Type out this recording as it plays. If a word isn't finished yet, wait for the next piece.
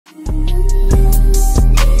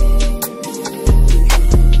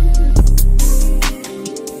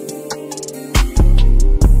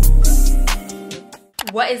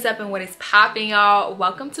is up and what is popping, y'all?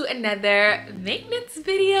 Welcome to another maintenance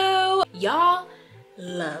video. Y'all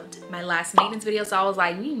loved my last maintenance video, so I was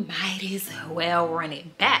like, we might as well run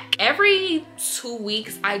it back. Every 2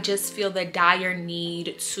 weeks I just feel the dire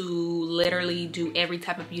need to literally do every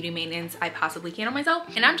type of beauty maintenance I possibly can on myself,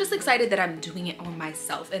 and I'm just excited that I'm doing it on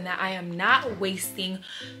myself and that I am not wasting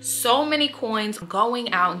so many coins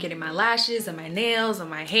going out and getting my lashes and my nails and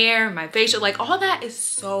my hair and my facial. Like, all that is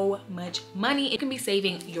so much money. It can be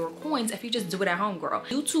saving your coins if you just do it at home, girl.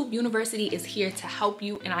 YouTube University is here to help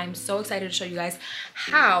you, and I'm so excited to show you guys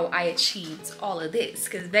how I achieved all of this,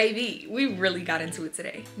 because baby, we really got into it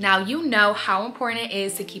today. Now, you know how important it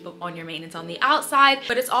is to keep up on your maintenance on the outside,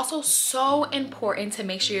 but it's also so important to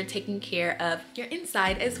make sure you're taking care of your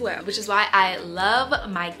inside as well, which is why I love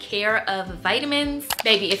my Care of vitamins.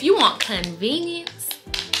 Baby, if you want convenience,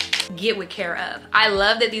 get with Care of. I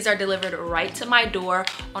love that these are delivered right to my door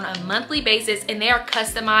on a monthly basis, and they are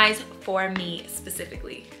customized for me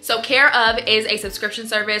specifically. So Care of is a subscription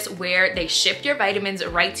service where they ship your vitamins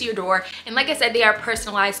right to your door, and like I said, they are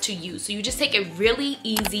personalized to you. So you just take a really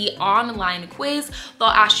easy online quiz. They'll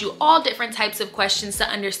ask you all different types of questions to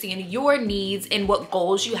understand your needs and what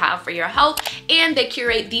goals you have for your health, and they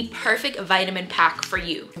curate the perfect vitamin pack for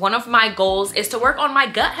you. One of my goals is to work on my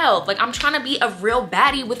gut health. Like, I'm trying to be a real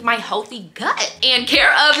baddie with my healthy gut, and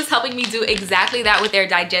Care of is helping me do exactly that with their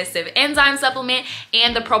digestive enzyme supplement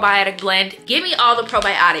and the probiotic blend. Give me all the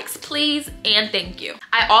probiotics, please, and thank you.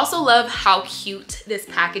 I also love how cute this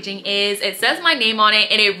packaging is. It says my name on it,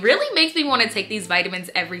 and it really makes me want to take these vitamins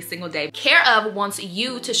every single day. Care of wants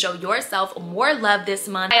you to show yourself more love this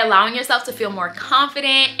month by allowing yourself to feel more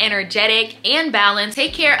confident, energetic, and balanced.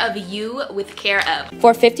 Take care of you with Care of.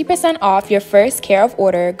 For 50% off your first Care of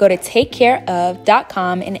order, go to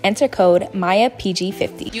takecareof.com and enter code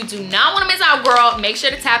MAYAPG50. You do not want to miss out, girl. Make sure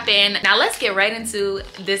to tap in. Now let's get right into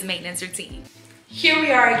this maintenance routine. Here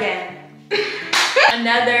we are again.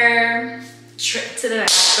 Another trip to the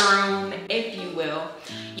bathroom, if you will.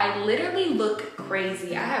 I literally look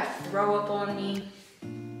crazy. I have throw up on me.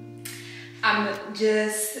 I'm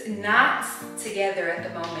just not together at the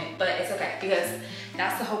moment, but it's okay, because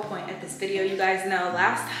that's the whole point of this video. You guys know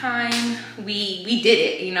last time we did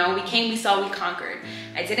it, you know, we came, we saw, we conquered.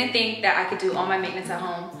 I didn't think that I could do all my maintenance at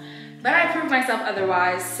home, but I proved myself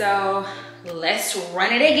otherwise. So let's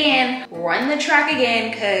run it again, run the track again,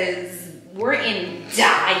 because we're in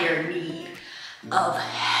dire need of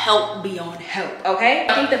help beyond help, okay?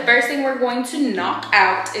 I think the first thing we're going to knock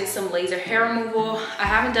out is some laser hair removal. I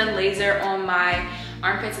haven't done laser on my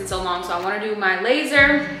armpits in so long, so I want to do my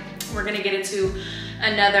laser. We're gonna get into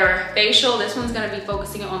another facial. This one's gonna be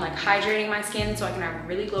focusing on like hydrating my skin so I can have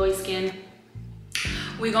really glowy skin.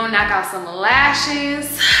 We're gonna knock out some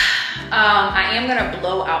lashes. I am gonna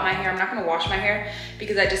blow out my hair. I'm not gonna wash my hair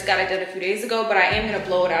because I just got it done a few days ago, but I am gonna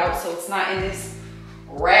blow it out so it's not in this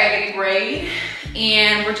raggedy braid.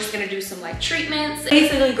 And we're just gonna do some like treatments.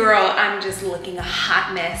 Basically, girl, I'm just looking a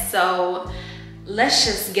hot mess, so let's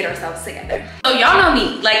just get ourselves together. So y'all know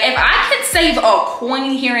me, like if I could save a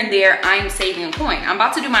coin here and there, I'm saving a coin. I'm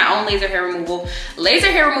about to do my own laser hair removal.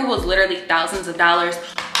 Laser hair removal is literally thousands of dollars.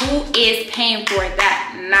 Who is paying for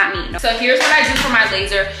that? Not me. So here's what I do for my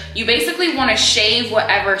laser. You basically want to shave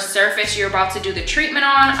whatever surface you're about to do the treatment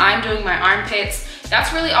on. I'm doing my armpits.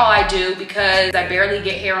 That's really all I do because I barely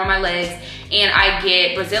get hair on my legs, and I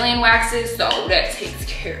get Brazilian waxes, so that takes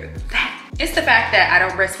care of that. It's the fact that I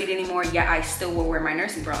don't breastfeed anymore, yet I still will wear my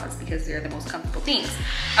nursing bras because they're the most comfortable things.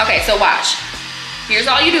 Okay, so watch. Here's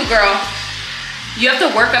all you do, girl. You have to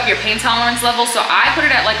work up your pain tolerance level, so I put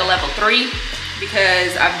it at like a level 3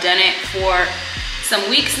 because I've done it for some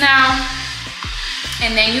weeks now.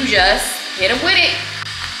 And then you just hit them with it.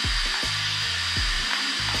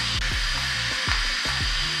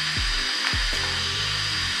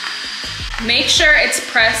 Make sure it's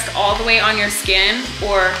pressed all the way on your skin,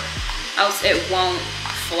 or else it won't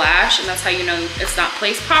flash, and that's how you know it's not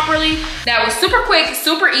placed properly. That was super quick,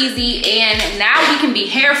 super easy, and now we can be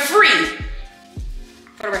hair free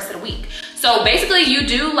for the rest of the week. So basically you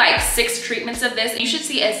do like 6 treatments of this. You should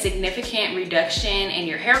see a significant reduction in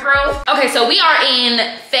your hair growth. Okay, so we are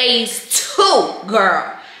in phase 2,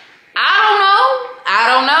 girl.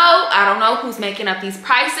 I don't know who's making up these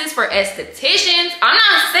prices for estheticians. I'm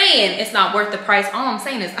not saying it's not worth the price. All I'm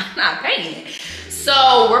saying is I'm not paying it.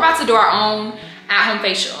 So we're about to do our own at-home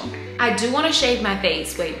facial. I do want to shave my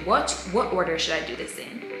face. Wait, what order should I do this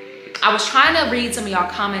in? I was trying to read some of y'all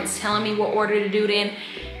comments telling me what order to do it in,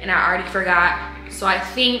 and I already forgot. So I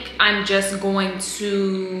think I'm just going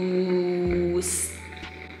to,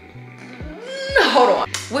 hold on.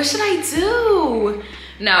 What should I do?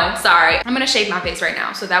 No, sorry. I'm gonna shave my face right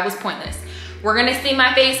now, so that was pointless. We're gonna steam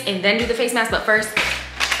my face and then do the face mask, but first,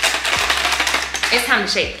 it's time to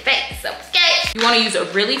shave the face, okay? You wanna use a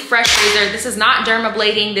really fresh razor. This is not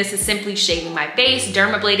dermablading, this is simply shaving my face.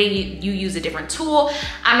 Dermablading, you use a different tool.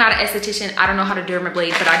 I'm not an esthetician, I don't know how to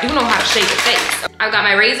dermablade, but I do know how to shave the face. I've got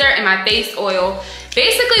my razor and my face oil.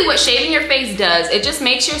 Basically what shaving your face does, it just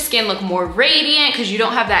makes your skin look more radiant because you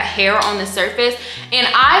don't have that hair on the surface. And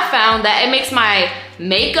I found that it makes my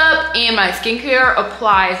makeup and my skincare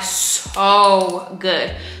apply so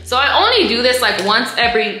good. So I only do this like once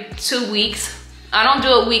every 2 weeks. I don't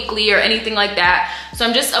do it weekly or anything like that. So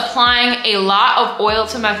I'm just applying a lot of oil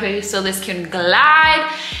to my face so this can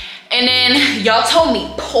glide. And then y'all told me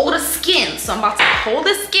pull the skin. So I'm about to pull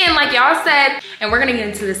the skin like y'all said, and we're gonna get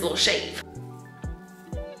into this little shave.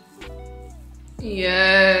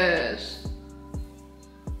 Yes.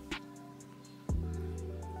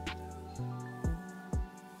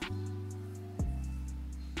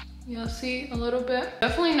 Y'all see a little bit?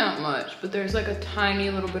 Definitely not much, but there's like a tiny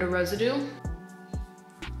little bit of residue.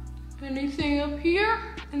 Anything up here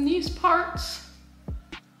in these parts?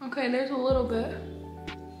 Okay, there's a little bit.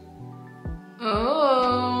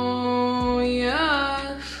 Oh,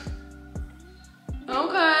 yes.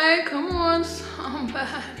 Okay, come on,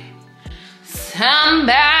 somebody.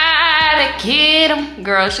 Somebody get him.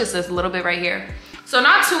 Girl, it's just this little bit right here. So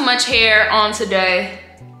not too much hair on today,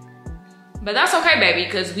 but that's okay, baby,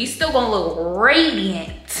 because we still gonna look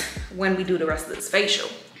radiant when we do the rest of this facial.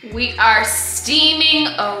 We are steaming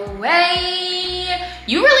away.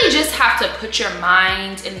 You really just have to put your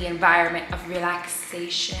mind in the environment of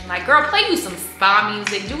relaxation. Like, girl, play you some spa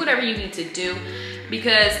music, do whatever you need to do,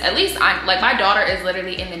 because at least like my daughter is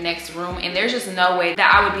literally in the next room, and there's just no way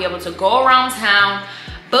that I would be able to go around town,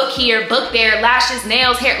 book here, book there, lashes,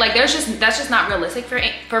 nails, hair. Like that's just not realistic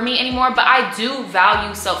for me anymore. But I do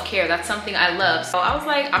value self-care. That's something I love. So I was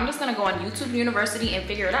like, I'm just gonna go on YouTube University and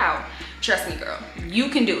figure it out. Trust me, girl, you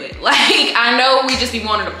can do it. Like, I know we just be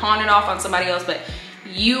wanting to pawn it off on somebody else, but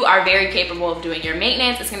you are very capable of doing your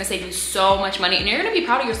maintenance. It's gonna save you so much money, and you're gonna be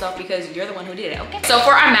proud of yourself because you're the one who did it, okay? So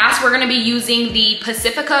for our mask, we're gonna be using the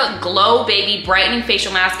Pacifica Glow Baby Brightening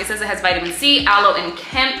Facial Mask. It says it has vitamin C, aloe, and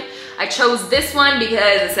hemp. I chose this one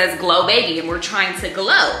because it says Glow Baby, and we're trying to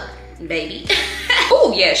glow, baby.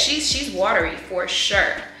 Oh yeah, she's watery for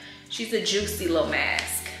sure. She's a juicy little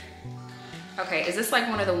mask. Okay, is this like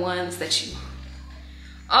one of the ones that you...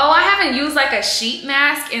 Oh, I haven't used like a sheet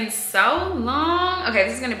mask in so long. Okay,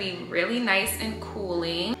 this is gonna be really nice and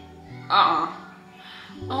cooling. Oh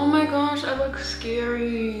my gosh, I look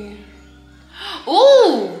scary.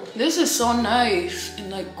 Ooh, this is so nice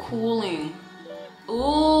and like cooling.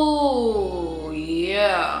 Ooh,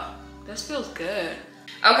 yeah, this feels good.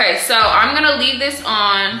 Okay, so I'm gonna leave this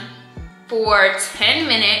on for 10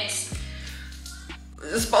 minutes.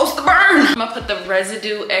 It's supposed to burn. I'm gonna put the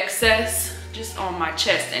residue excess just on my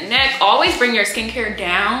chest and neck. Always bring your skincare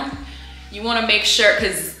down. You wanna make sure,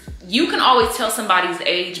 because you can always tell somebody's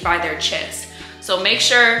age by their chest. So make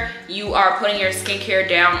sure you are putting your skincare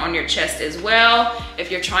down on your chest as well if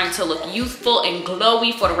you're trying to look youthful and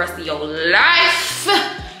glowy for the rest of your life.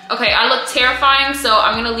 Okay, I look terrifying, so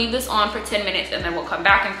I'm gonna leave this on for 10 minutes and then we'll come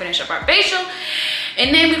back and finish up our facial.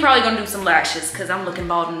 And then we're probably gonna do some lashes because I'm looking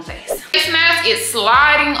bald in the face. Face mask is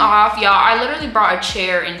sliding off, y'all. I literally brought a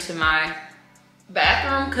chair into my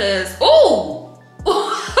bathroom because, ooh, hold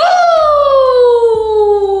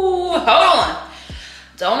on.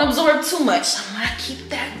 Don't absorb too much. I'm gonna keep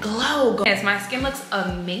that glow going. Yes, my skin looks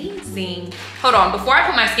amazing. Hold on, before I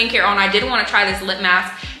put my skincare on, I did want to try this lip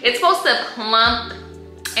mask. It's supposed to plump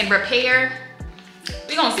and repair.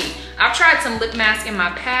 We gonna see. I've tried some lip masks in my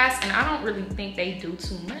past and I don't really think they do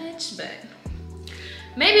too much, but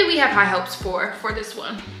maybe we have high hopes for this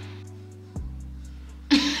one.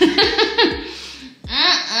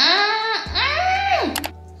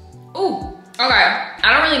 Ooh, okay. I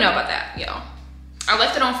don't really know about that, y'all. I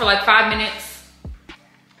left it on for like 5 minutes.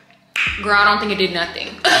 Girl, I don't think it did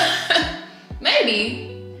nothing. Maybe.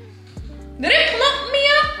 Did it plump me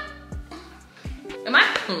up? Am I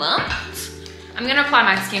plumped? I'm gonna apply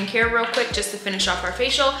my skincare real quick just to finish off our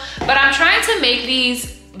facial. But I'm trying to make these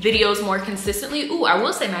videos more consistently. Ooh, I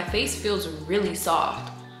will say my face feels really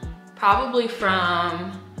soft. Probably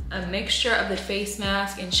from a mixture of the face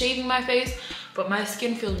mask and shaving my face, but my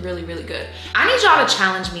skin feels really, really good. I need y'all to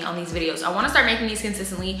challenge me on these videos. I wanna start making these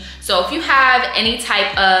consistently. So if you have any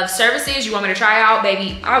type of services you want me to try out,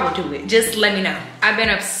 baby, I will do it. Just let me know. I've been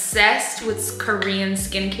obsessed with Korean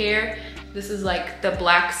skincare. This is like the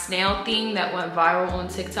black snail thing that went viral on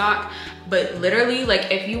TikTok. But literally, like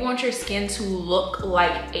if you want your skin to look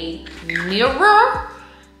like a mirror,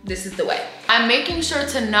 this is the way. I'm making sure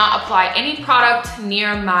to not apply any product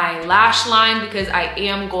near my lash line because I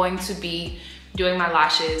am going to be doing my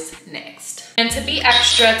lashes next. And to be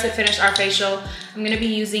extra, to finish our facial, I'm gonna be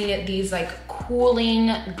using these like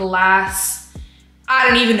cooling glass, I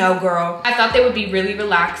don't even know, girl. I thought they would be really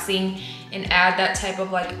relaxing and add that type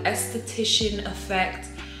of like esthetician effect.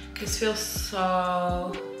 This feels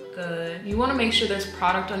so good. You wanna make sure there's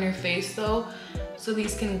product on your face though, so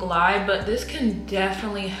these can glide, but this can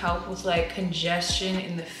definitely help with like congestion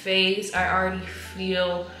in the face. I already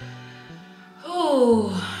feel,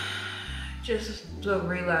 just the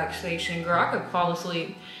relaxation, girl. I could fall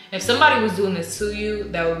asleep. If somebody was doing this to you,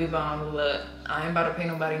 that would be bomb. But I ain't about to pay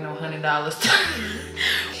nobody no $100.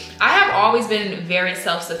 I have always been very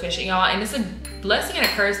self-sufficient, y'all, and it's a blessing and a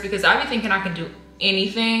curse because I be thinking I can do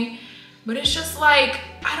anything, but it's just like,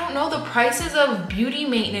 I don't know, the prices of beauty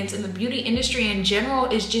maintenance and the beauty industry in general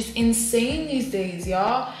is just insane these days,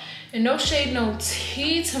 y'all. And no shade, no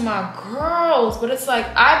tea to my girls, but it's like,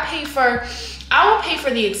 I will pay for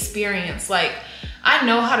the experience. Like, I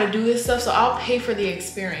know how to do this stuff, so I'll pay for the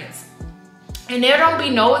experience. And there don't be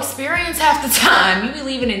no experience half the time. You be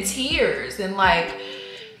leaving in tears, and like,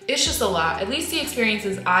 it's just a lot. At least the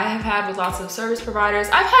experiences I have had with lots of service providers,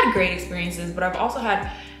 I've had great experiences, but I've also had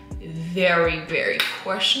very, very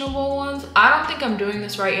questionable ones. I don't think I'm doing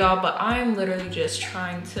this right, y'all, but I'm literally just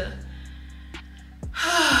trying to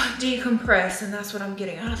decompress, and that's what I'm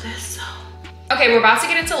getting out of this, so. Okay, we're about to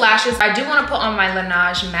get into lashes. I do want to put on my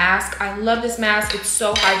Laneige mask. I love this mask. It's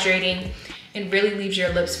so hydrating and really leaves your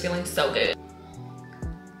lips feeling so good.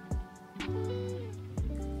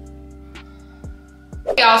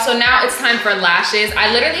 Y'all, so now it's time for lashes.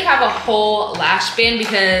 I literally have a whole lash bin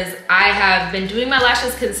because I have been doing my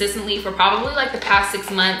lashes consistently for probably like the past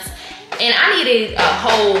 6 months, and I needed a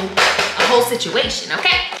whole situation,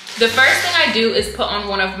 okay? The first thing I do is put on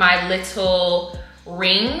one of my little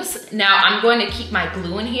rings. Now I'm going to keep my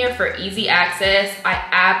glue in here for easy access. I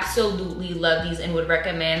absolutely love these and would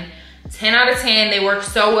recommend. 10 out of 10. They work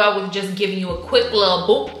so well with just giving you a quick little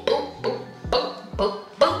boop, boop, boop, boop, boop,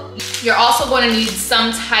 boop. You're also going to need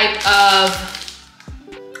some type of,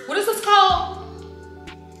 what is this called?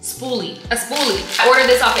 Spoolie, a spoolie. I ordered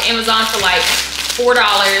this off of Amazon for like $4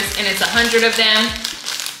 and it's 100 of them.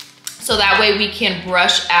 So that way we can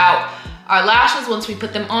brush out our lashes once we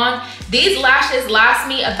put them on. These lashes last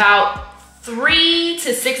me about 3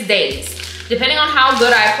 to 6 days. Depending on how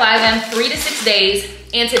good I apply them, 3 to 6 days.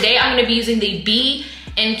 And today I'm gonna be using the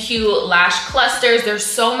B&Q lash clusters. There's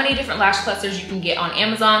so many different lash clusters you can get on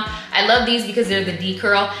Amazon. I love these because they're the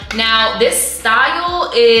D-curl. Now this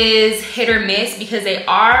style is hit or miss because they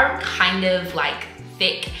are kind of like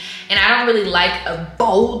thick. And I don't really like a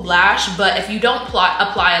bold lash, but if you don't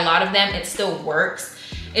apply a lot of them, it still works.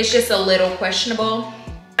 It's just a little questionable.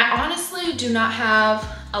 I honestly do not have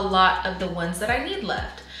a lot of the ones that I need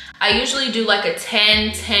left. I usually do like a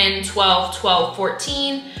 10, 10, 12, 12,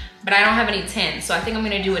 14, but I don't have any 10. So I think I'm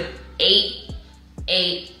gonna do an 8,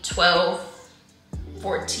 8, 12,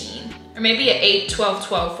 14. Or maybe an 8, 12,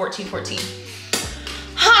 12, 14, 14.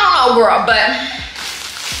 I don't know, girl, but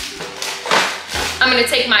I'm gonna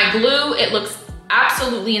take my glue. It looks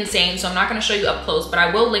absolutely insane, so I'm not gonna show you up close, but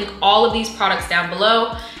I will link all of these products down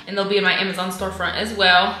below and they'll be in my Amazon storefront as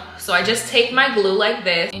well. So I just take my glue like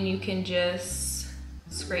this and you can just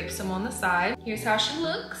scrape some on the side. Here's how she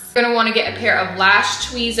looks. You're gonna wanna get a pair of lash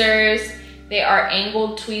tweezers. They are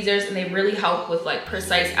angled tweezers and they really help with like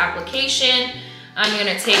precise application. I'm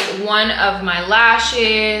gonna take one of my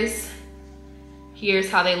lashes. Here's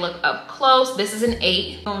how they look up close. This is an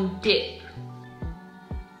 8. I'm gonna dip.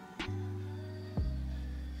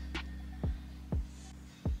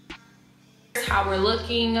 How we're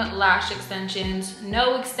looking, lash extensions,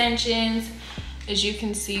 no extensions. As you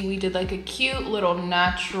can see, we did like a cute little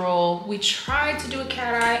natural. We tried to do a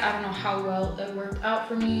cat eye. I don't know how well it worked out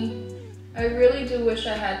for me. I really do wish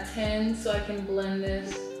I had 10 so I can blend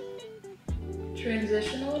this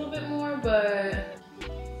transition a little bit more, but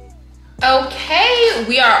okay,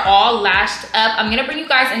 we are all lashed up. I'm gonna bring you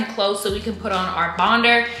guys in close so we can put on our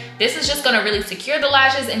bonder. This is just gonna really secure the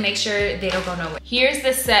lashes and make sure they don't go nowhere. Here's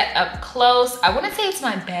the set up close. I wouldn't say it's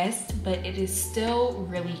my best, but it is still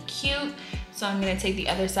really cute. So I'm gonna take the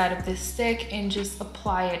other side of this stick and just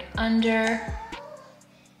apply it under.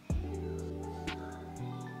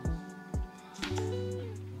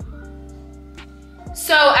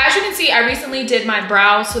 So as you can see, I recently did my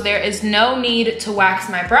brows, so there is no need to wax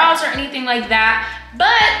my brows or anything like that.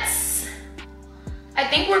 But I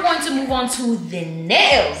think we're going to move on to the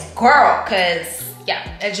nails, girl, because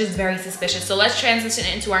yeah, it's just very suspicious. So let's transition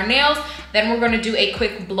into our nails. Then we're gonna do a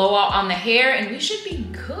quick blowout on the hair and we should be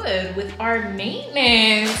good with our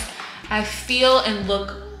maintenance. I feel and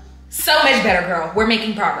look so much better, girl. We're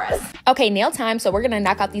making progress. Okay, nail time. So we're gonna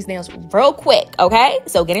knock out these nails real quick, okay?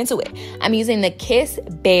 So get into it. I'm using the Kiss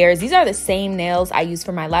Bears. These are the same nails I used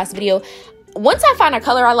for my last video. Once I find a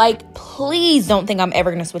color I like, please don't think I'm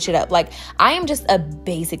ever gonna switch it up. Like, I am just a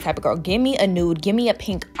basic type of girl. Give me a nude, give me a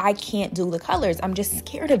pink. I can't do the colors. I'm just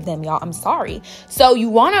scared of them, y'all. I'm sorry. So you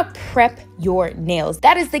wanna prep your nails.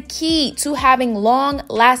 That is the key to having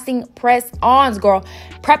long-lasting press-ons, girl.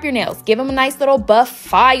 Prep your nails. Give them a nice little buff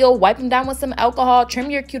file. Wipe them down with some alcohol.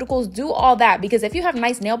 Trim your cuticles. Do all that. Because if you have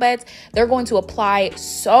nice nail beds, they're going to apply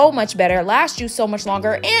so much better, last you so much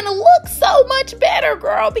longer, and look so much better,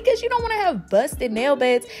 girl. Because you don't want to have busted nail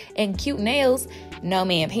beds and cute nails. No,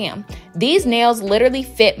 ma'am, Pam. These nails literally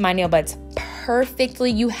fit my nail beds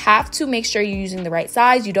perfectly. You have to make sure you're using the right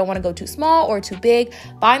size. You don't want to go too small or too big.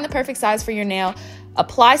 Find the perfect size for your nail.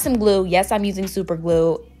 Apply some glue. Yes, I'm using super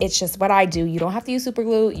glue. It's just what I do. You don't have to use super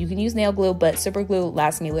glue. You can use nail glue, but super glue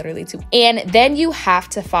lasts me literally 2 weeks. And then you have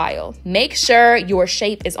to file. Make sure your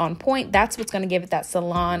shape is on point. That's what's going to give it that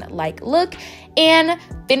salon-like look. And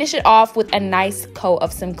finish it off with a nice coat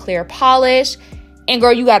of some clear polish. And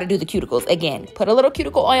girl, you got to do the cuticles. Again, put a little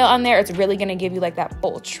cuticle oil on there. It's really going to give you like that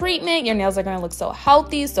full treatment. Your nails are going to look so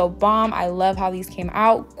healthy, so bomb. I love how these came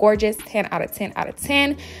out. Gorgeous. 10 out of 10 out of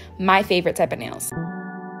 10. My favorite type of nails.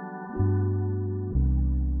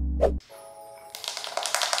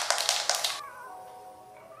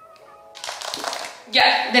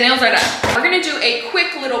 Yeah, the nails are done. We're going to do a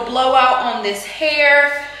quick little blowout on this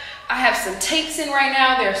hair. I have some tapes in right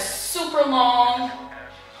now. They're super long.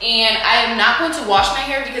 And I am not going to wash my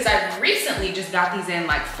hair because I recently just got these in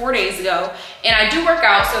like 4 days ago. And I do work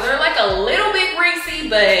out, so they're like a little bit greasy,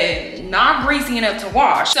 but not greasy enough to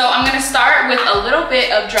wash. So I'm gonna start with a little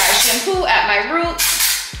bit of dry shampoo at my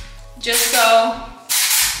roots, just so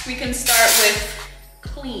we can start with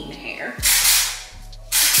clean hair.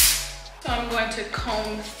 So I'm going to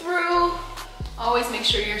comb through. Always make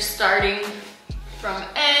sure you're starting from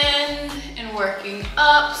end and working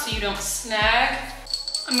up so you don't snag.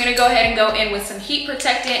 I'm gonna go ahead and go in with some heat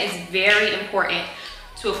protectant. It's very important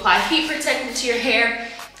to apply heat protectant to your hair,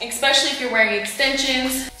 especially if you're wearing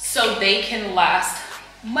extensions, so they can last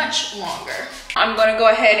much longer. I'm gonna go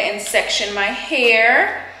ahead and section my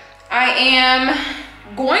hair. I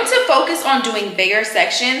am going to focus on doing bigger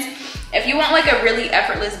sections. If you want like a really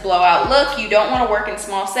effortless blowout look, you don't wanna work in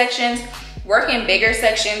small sections, work in bigger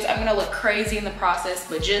sections. I'm gonna look crazy in the process,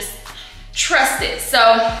 but just trust it. So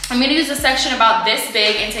I'm gonna use a section about this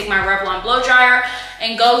big and take my Revlon blow dryer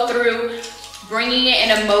and go through bringing it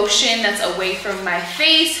in a motion that's away from my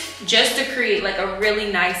face just to create like a really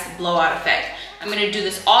nice blowout effect. I'm gonna do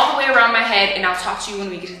this all the way around my head and I'll talk to you when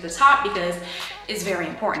we get to the top because it's very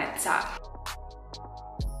important at the top.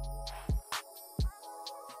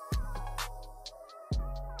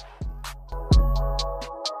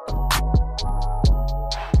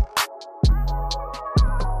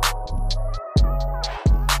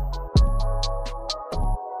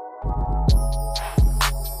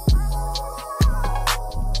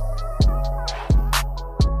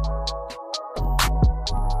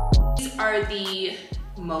 Are the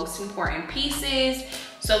most important pieces.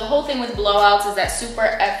 So the whole thing with blowouts is that super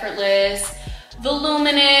effortless,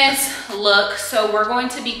 voluminous look. So we're going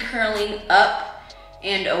to be curling up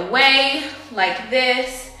and away like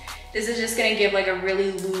this. This is just gonna give like a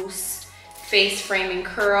really loose face framing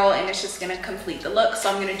curl and it's just gonna complete the look. So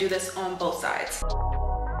I'm gonna do this on both sides.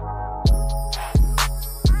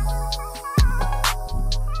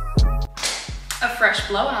 A fresh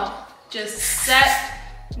blowout. Just set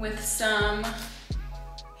with some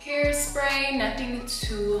hairspray, nothing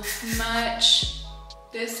too much.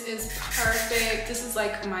 This is perfect. This is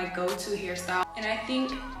like my go-to hairstyle. And I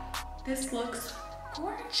think this looks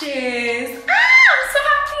gorgeous. Ah, I'm so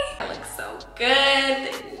happy. It looks so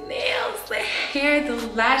good. The nails, the hair, the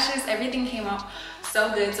lashes, everything came out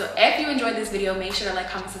so good. So if you enjoyed this video, make sure to like,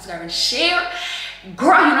 comment, subscribe, and share.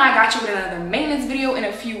 Girl, you know I got you with another maintenance video in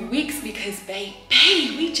a few weeks because baby,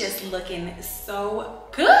 we just looking so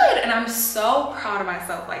good and I'm so proud of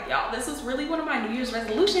myself. Like y'all, this was really one of my New Year's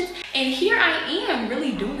resolutions and here I am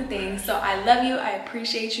really doing the thing. So I love you, I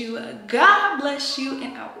appreciate you, God bless you,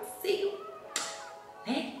 and I will see you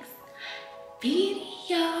next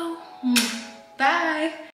video. Bye.